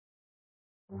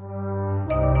Hi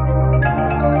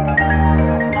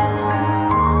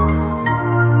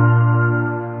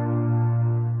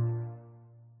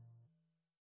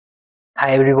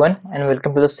everyone, and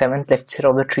welcome to the 7th lecture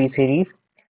of the tree series.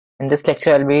 In this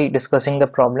lecture I'll be discussing the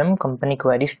problem company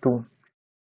queries 2.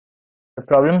 The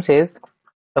problem says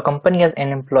a company has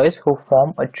n employees who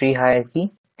form a tree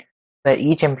hierarchy where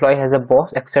each employee has a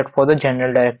boss except for the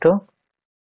general director.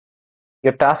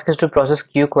 Your task is to process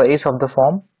Q queries of the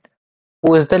form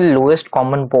who is the lowest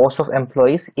common boss of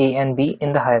employees A and B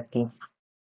in the hierarchy.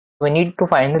 We need to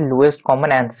find the lowest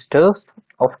common ancestors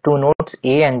of two nodes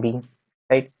A and B,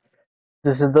 right?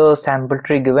 This is the sample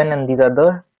tree given and these are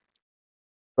the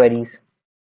queries,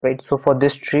 right? So for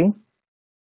this tree,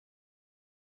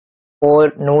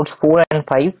 for nodes 4 and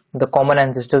 5, the common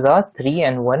ancestors are 3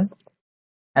 and 1,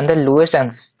 and the lowest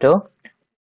ancestor,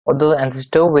 or the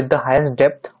ancestor with the highest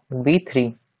depth, would be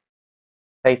 3,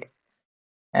 right?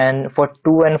 And for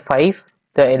 2 and 5,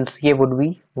 the LCA would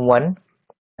be 1,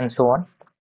 and so on,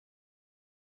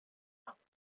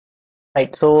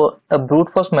 right? So a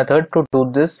brute force method to do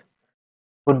this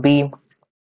would be,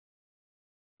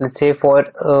 let's say for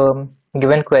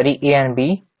given query A and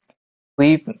B,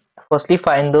 we firstly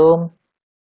find all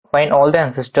the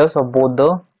ancestors of both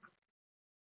the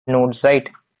nodes, right?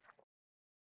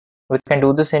 We can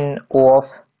do this in O of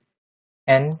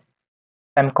n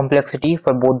time complexity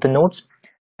for both the nodes,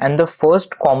 and the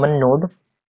first common node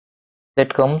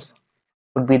that comes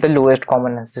would be the lowest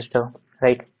common ancestor,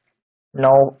 right?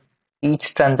 Now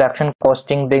each transaction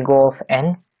costing big O of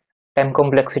n time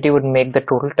complexity would make the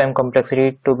total time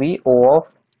complexity to be O of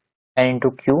n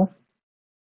into Q,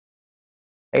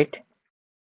 right?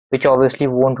 Which obviously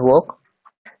won't work.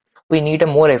 We need a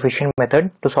more efficient method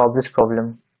to solve this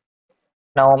problem.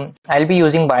 Now I'll be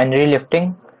using binary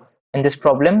lifting in this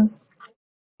problem.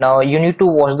 Now you need to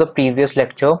watch the previous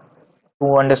lecture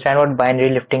to understand what binary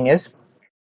lifting is,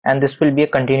 and this will be a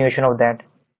continuation of that.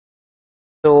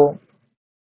 So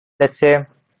let's say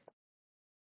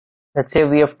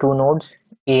we have two nodes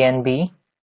A and B,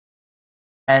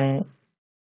 and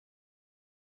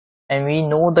we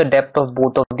know the depth of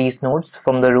both of these nodes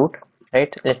from the root,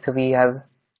 right? Let's say we have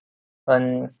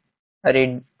an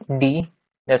array D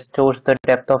that stores the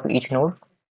depth of each node,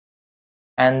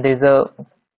 and there's a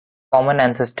common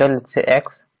ancestor, let's say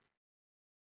X.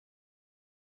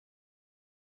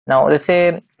 Now let's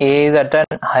say A is at a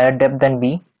higher depth than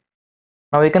B.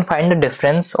 Now we can find the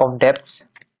difference of depths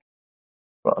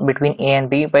between A and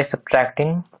B by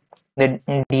subtracting the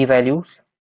D values.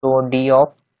 So D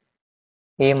of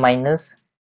A minus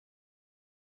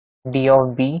D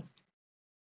of B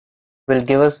will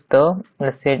give us the,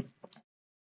 let's say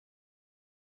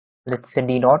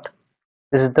D naught.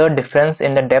 This is the difference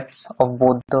in the depths of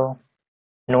both the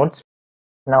nodes.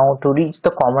 Now to reach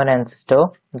the common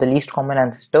ancestor, the least common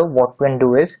ancestor, what we can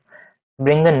do is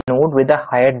bring the node with a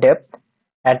higher depth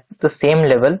at the same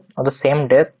level or the same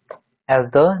depth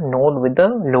as the node with the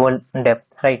lower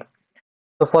depth, right?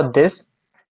 So for this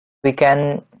we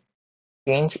can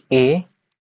change A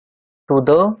to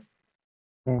the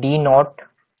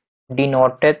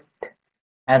denoted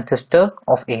ancestor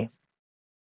of A,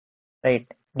 right?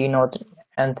 Denoted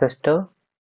ancestor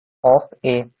of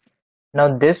A.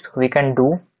 Now this we can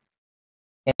do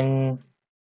in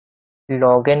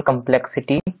log n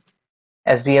complexity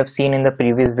as we have seen in the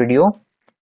previous video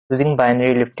using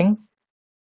binary lifting,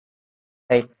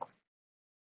 right?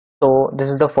 So this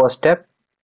is the first step.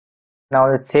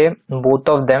 Now let's say both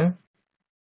of them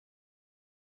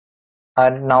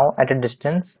are now at a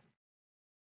distance.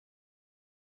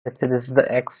 Let's say this is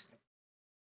the X.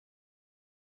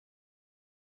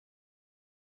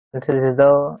 Let's say this is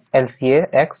the LCA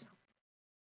X.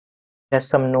 There's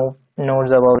some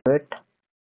nodes above it,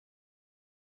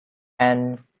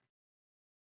 and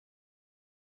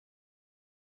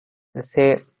let's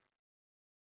say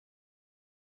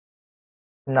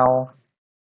now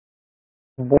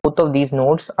both of these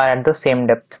nodes are at the same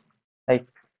depth, right?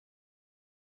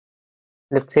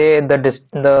 Let's say the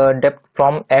depth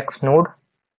from X node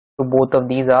to both of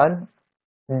these are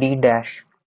D dash.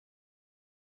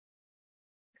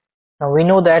 Now we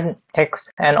know that X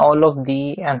and all of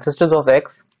the ancestors of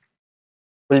X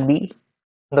will be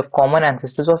the common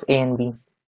ancestors of A and B,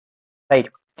 right?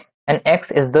 And X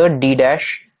is the D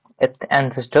dash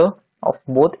ancestor of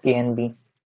both A and B.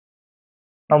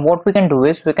 Now what we can do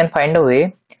is we can find a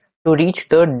way to reach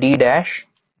the D dash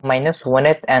minus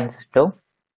 1th ancestor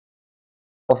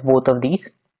of both of these,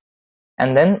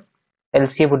 and then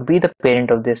LCA would be the parent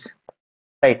of this,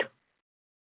 right?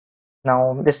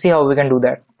 Now let's see how we can do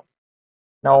that.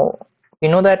 Now we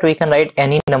know that we can write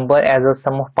any number as a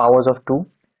sum of powers of 2.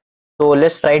 So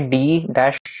let's write d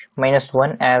dash minus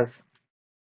 1 as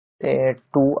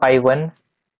 2i1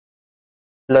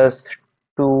 plus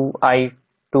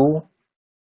 2i2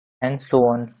 and so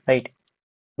on, right?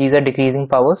 These are decreasing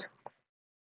powers.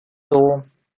 So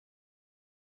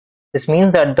this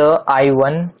means that the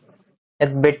I1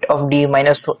 bit of d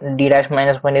dash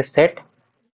minus 1 is set.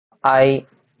 I2th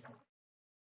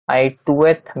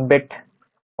bit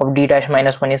of d dash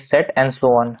minus 1 is set, and so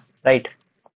on, right?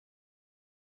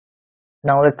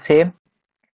 Now let's say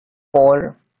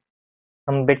for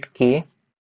some bit k,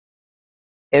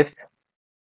 if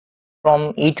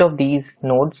from each of these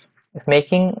nodes, if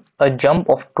making a jump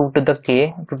of 2 to the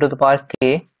power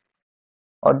k,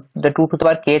 or the 2 to the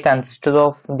power kth ancestors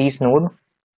of these nodes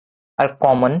are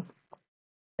common,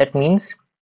 that means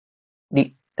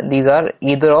the these are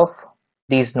either of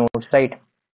these nodes, right?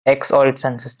 X or its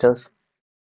ancestors.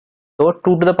 So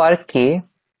 2 to the power k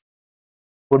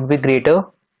would be greater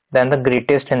than the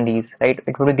greatest in these, right?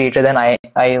 It would be greater than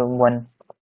I1.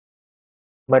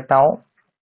 But now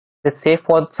let's say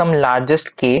for some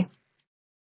largest k,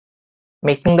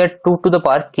 making the 2 to the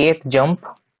power kth jump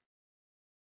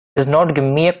does not give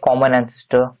me a common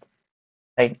ancestor,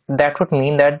 right? That would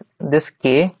mean that this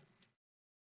k,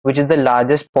 which is the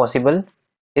largest possible,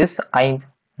 is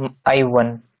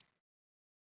I1,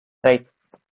 right?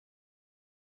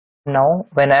 Now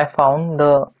when I found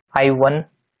the I1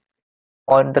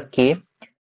 or the k,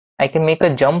 I can make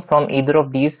a jump from either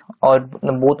of these or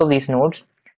both of these nodes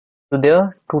to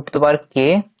the 2 to the power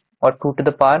k or 2 to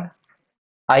the power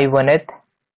I1th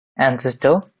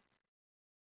ancestor,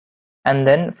 and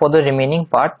then for the remaining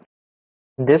part,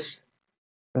 this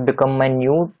will become my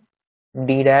new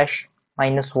d dash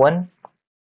minus 1,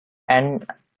 and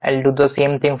I'll do the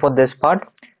same thing for this part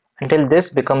until this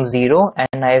becomes 0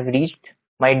 and I have reached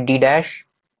my d dash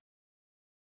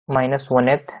minus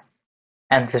 1th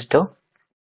ancestor,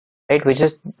 right, which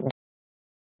is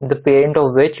the parent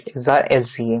of which is our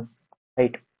LCA,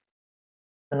 right?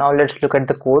 So now let's look at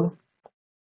the code.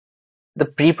 The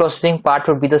pre-processing part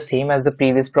would be the same as the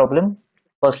previous problem.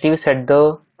 Firstly, we set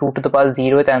the 2 to the power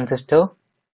 0th ancestor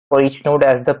for each node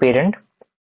as the parent.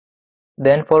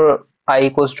 Then for I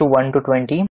equals to 1 to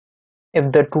 20,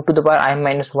 if the 2 to the power I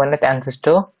minus 1th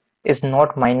ancestor is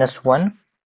not minus 1,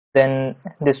 then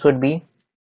this would be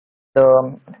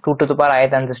the 2 to the power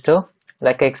ith ancestor,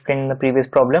 like I explained in the previous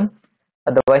problem.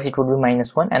 Otherwise it would be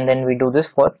minus 1, and then we do this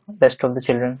for rest of the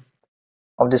children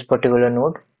of this particular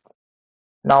node.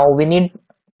 Now we need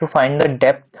to find the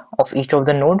depth of each of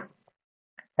the node,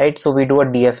 right? So we do a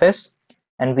DFS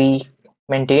and we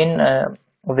maintain a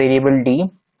variable d.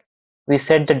 We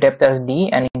set the depth as d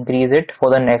and increase it for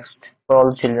the next for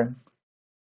all children.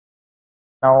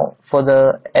 Now for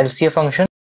the LCA function,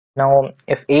 now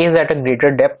if a is at a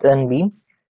greater depth than b,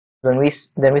 then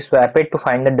we swap it to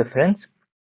find the difference.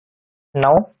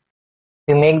 Now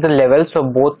we make the levels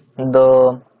of both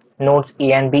the nodes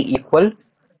a and b equal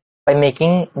by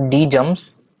making d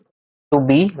jumps to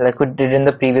b like we did in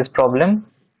the previous problem,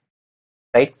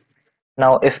 right?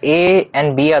 Now if a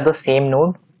and b are the same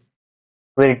node,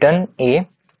 we return a,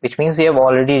 which means we have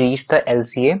already reached the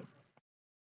LCA.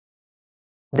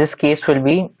 This case will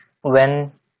be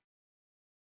when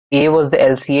a was the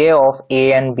LCA of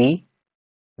a and b,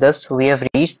 thus we have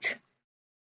reached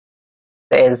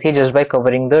the LCA just by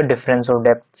covering the difference of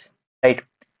depths, right?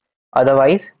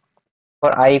 Otherwise,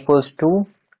 for I equals to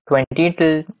 20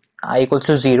 till I equals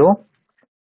to 0,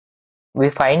 we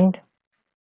find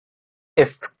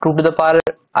if 2 to the power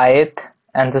ith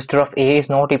ancestor of a is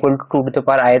not equal to 2 to the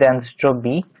power ith ancestor of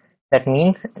b, that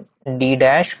means d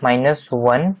dash minus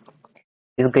 1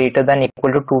 is greater than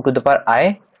equal to 2 to the power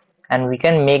I, and we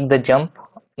can make the jump,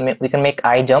 we can make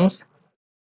I jumps,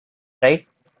 right?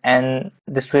 And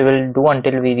this we will do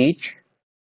until we reach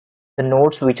the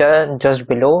nodes which are just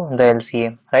below the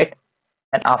LCA, right?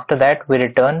 And after that we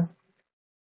return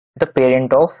the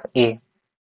parent of A.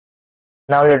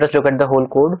 Now let us look at the whole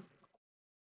code.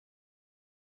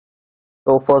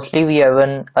 So firstly we have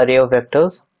an array of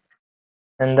vectors,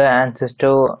 and the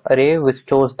ancestor array which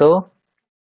stores the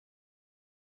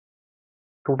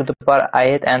 2 to the power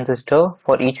ith ancestor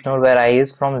for each node where I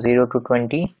is from 0 to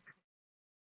 20.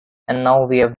 And now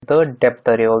we have the depth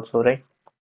array also, right?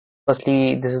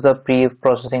 Firstly, this is the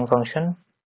pre-processing function.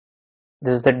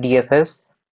 This is the DFS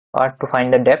part to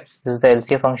find the depths. This is the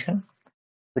LCA function.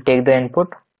 We take the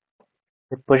input,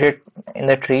 we push it in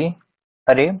the tree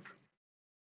array,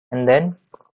 and then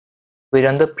we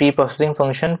run the pre-processing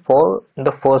function for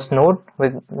the first node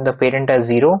with the parent as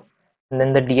 0, and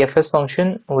then the DFS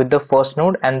function with the first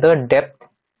node and the depth,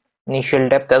 initial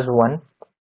depth as 1.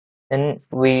 Then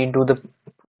we do the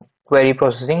query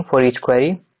processing for each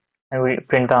query, and we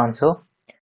print the answer.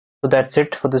 So that's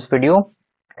it for this video.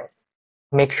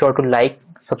 Make sure to like,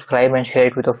 subscribe and share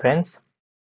it with your friends.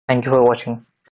 Thank you for watching.